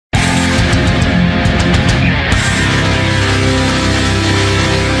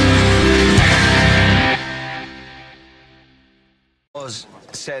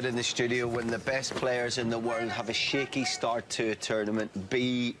said in the studio, when the best players in the world have a shaky start to a tournament,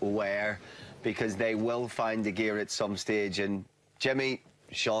 beware, because they will find the gear at some stage. And Jimmy,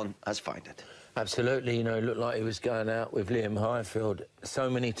 Shaun has found it. Absolutely. You know, it looked like he was going out with Liam Highfield. So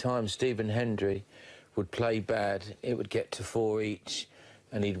many times Stephen Hendry would play bad, it would get to 4 each,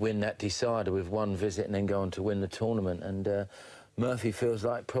 and he'd win that decider with one visit and then go on to win the tournament. And Murphy feels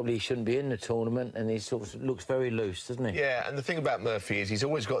like probably he shouldn't be in the tournament, and he sort of looks very loose, doesn't he? Yeah, and the thing about Murphy is he's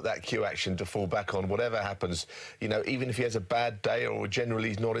always got that cue action to fall back on, whatever happens. You know, even if he has a bad day or generally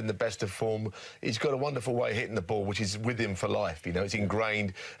he's not in the best of form, he's got a wonderful way of hitting the ball, which is with him for life. You know, it's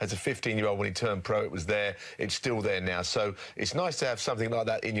ingrained. As a 15-year-old, when he turned pro, it was there. It's still there now. So it's nice to have something like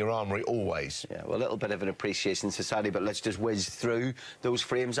that in your armoury always. Yeah, well, a little bit of an appreciation society, but let's just whiz through those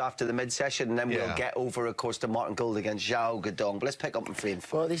frames after the mid-session, and then we'll get over, of course, to Martin Gould against Zhao Guodong. But let's pick up in frame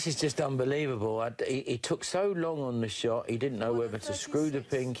 4. Well, this is just unbelievable. He took so long on the shot, he didn't know whether to screw the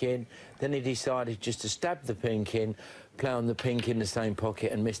pink in. Then he decided just to stab the pink in, plough the pink in the same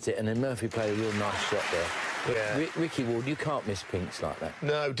pocket and missed it. And then Murphy played a real nice shot there. But Ricky Ward, you can't miss pinks like that.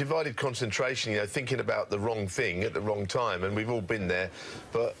 No, divided concentration, you know, thinking about the wrong thing at the wrong time, and we've all been there.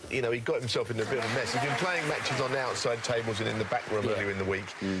 But, you know, he got himself in a bit of a mess. He's been playing matches on outside tables and in the back room earlier in the week.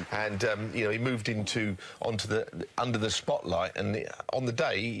 And, you know, he moved under the spotlight, and on the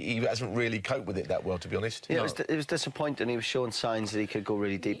day, he hasn't really coped with it that well, to be honest. Yeah, it was disappointing. He was showing signs that he could go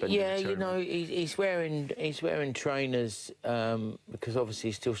really deep into the tournament. You know, he's wearing trainers because obviously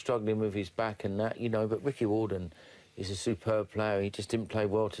he's still struggling with his back and that, you know, but Ricky Walden is a superb player. He just didn't play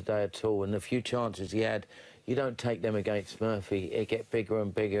well today at all, and the few chances he had, you don't take them against Murphy. They get bigger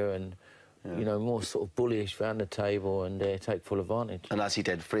and bigger and, you know, more sort of bullyish around the table, and take full advantage. And as he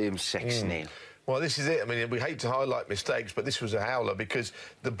did, frame 6, Neil. Well, this is it. I mean, we hate to highlight mistakes, but this was a howler because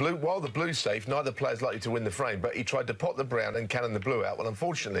while the blue's safe, neither player's likely to win the frame, but he tried to pot the brown and cannon the blue out. Well,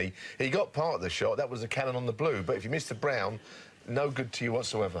 unfortunately, he got part of the shot. That was a cannon on the blue, but if you miss the brown, no good to you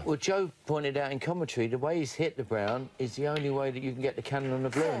whatsoever. Well, Joe pointed out in commentary, the way he's hit the brown is the only way that you can get the cannon on the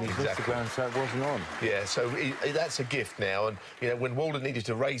blue, and he's missed the brown, so it wasn't on. Yeah, so that's a gift now, and, you know, when Walden needed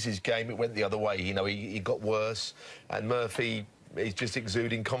to raise his game, it went the other way. You know, he got worse, and Murphy is just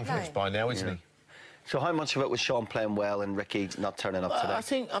exuding confidence by now, isn't he? So how much of it was Shaun playing well and Ricky not turning up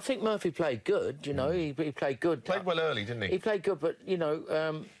today? I think Murphy played good, you know, he played good. Played well early, didn't he? He played good, but, you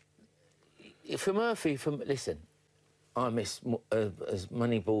know, for Murphy, listen, I miss as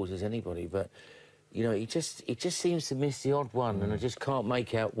many balls as anybody, but, you know, he just seems to miss the odd one, and I just can't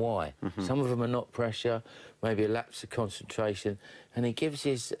make out why. Some of them are not pressure, maybe a lapse of concentration, and he gives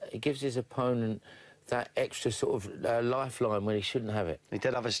his opponent that extra sort of lifeline when he shouldn't have it. He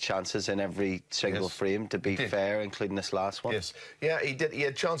did have his chances in every single frame, to be fair, including this last one. Yes. Yeah, he did. He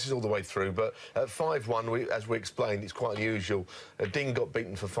had chances all the way through, but at 5-1, as we explained, it's quite unusual. Ding got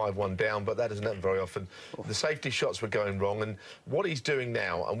beaten for 5-1 down, but that doesn't happen very often. The safety shots were going wrong, and what he's doing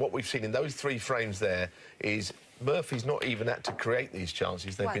now, and what we've seen in those 3 frames there, is Murphy's not even had to create these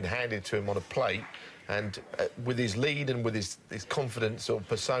chances. They've been handed to him on a plate, and with his lead and with his confidence or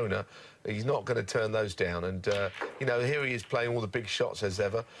persona, he's not going to turn those down. And, you know, here he is playing all the big shots as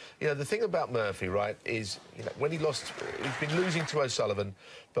ever. You know, the thing about Murphy, right, is, you know, when he lost, he's been losing to O'Sullivan,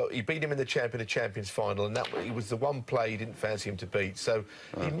 but he beat him in the Champion of Champions final, and he was the one play he didn't fancy him to beat. So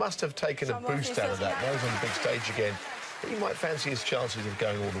he must have taken a boost out of that. Now he's on the big stage again. He might fancy his chances of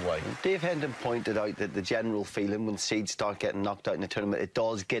going all the way. Dave Hendon pointed out that the general feeling when seeds start getting knocked out in the tournament, it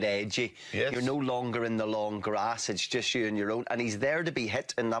does get edgy. Yes. You're no longer in the long grass, it's just you and your own. And he's there to be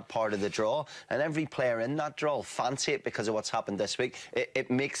hit in that part of the draw. And every player in that draw will fancy it because of what's happened this week. It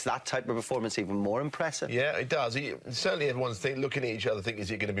makes that type of performance even more impressive. Yeah, it does. Certainly everyone's looking at each other thinking,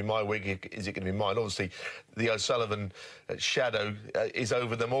 is it going to be my week? Is it going to be mine? Obviously, the O'Sullivan shadow is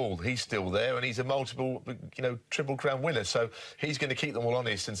over them all. He's still there, and he's a multiple, you know, Triple Crown winner. So he's going to keep them all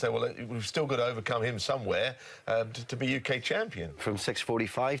honest and say, well, we've still got to overcome him somewhere to be UK champion. From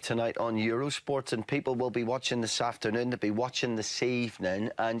 6:45 tonight on Eurosport, and people will be watching this afternoon, they'll be watching this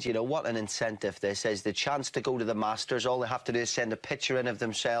evening, and, you know, what an incentive this is. The chance to go to the Masters. All they have to do is send a picture in of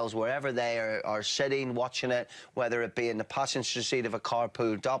themselves wherever they are sitting, watching it, whether it be in the passenger seat of a car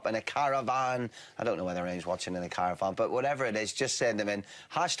pulled up, in a caravan. I don't know whether anyone's watching in a caravan, but whatever it is, just send them in.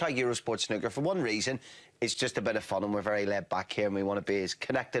 Hashtag Eurosport Snooker. For one reason, it's just a bit of fun, and we're very laid back here, and we want to be as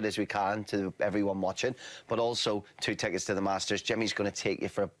connected as we can to everyone watching, but also 2 tickets to the Masters. Jimmy's going to take you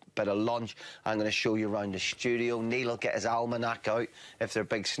for a bit of lunch. I'm going to show you around the studio. Neil will get his almanac out. If they're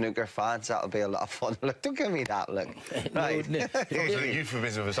big snooker fans, that'll be a lot of fun. Look, don't give me that look. Right. It was a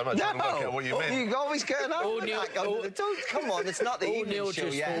euphemism for something. I'm trying to work out what you meant. You always get an almanac. Don't, come on, it's not the evening Neil show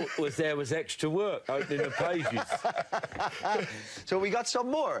just yet. thought there was extra work opening the pages. So we got some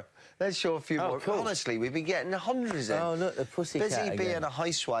more. Let's show a few more. Cool. Honestly, we've been getting hundreds in. Oh, look, the pussycat Busy again. being a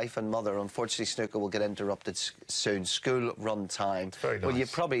housewife and mother. Unfortunately, snooker will get interrupted soon. School run time. Very nice. Well,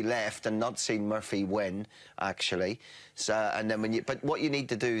 you've probably left and not seen Murphy win, actually. So, and then but what you need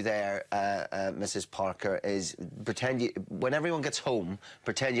to do there, Mrs. Parker, is pretend when everyone gets home,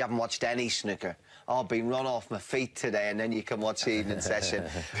 pretend you haven't watched any snooker. I've been run off my feet today, and then you can watch the evening session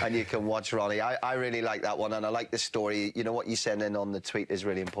and you can watch Ronnie. I really like that one, and I like the story. You know, what you send in on the tweet is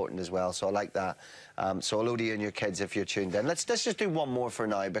really important as well, so I like that. So hello to you and your kids if you're tuned in. Let's just do one more for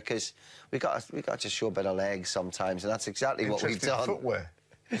now, because we got to show a bit of legs sometimes, and that's exactly what we've done. Footwear.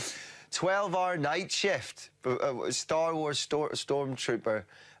 12-hour night shift. Star Wars Stormtrooper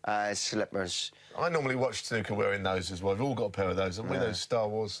slippers. I normally watch snooker wearing those as well. We've all got a pair of those, haven't we? Those Star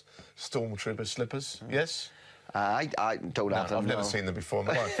Wars Stormtrooper slippers. Yes? I don't have them. I've never seen them before in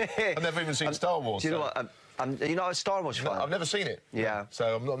my life. I've never even seen Star Wars. Do you know what? You're not a Star Wars fan? I've never seen it. Yeah.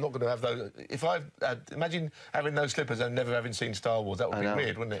 So I'm not going to have those. If imagine having those slippers and never having seen Star Wars. That would be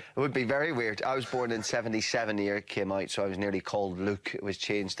weird, wouldn't it? It would be very weird. I was born in '77. The year it came out, so I was nearly called Luke. It was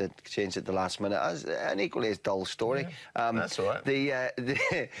changed at the last minute. An equally as dull story. Yeah, that's all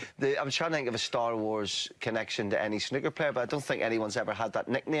right. I'm trying to think of a Star Wars connection to any snooker player, but I don't think anyone's ever had that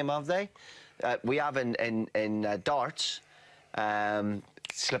nickname, have they? We have in darts.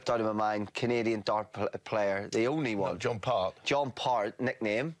 Slipped out of my mind, Canadian dart player, the only one. Not John Park. John Park,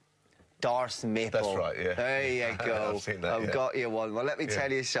 nickname, Darth Maple. That's right, yeah. There you go. I've seen that, I've got you one. Well, let me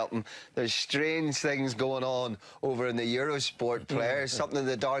tell you something. There's strange things going on over in the Eurosport players, something in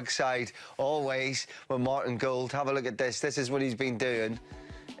the dark side, always, with Martin Gould. Have a look at this. This is what he's been doing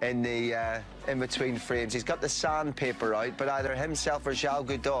in the in-between frames. He's got the sandpaper out, but either himself or Xiao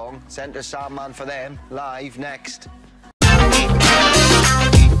Guodong, centre Sandman for them, live next.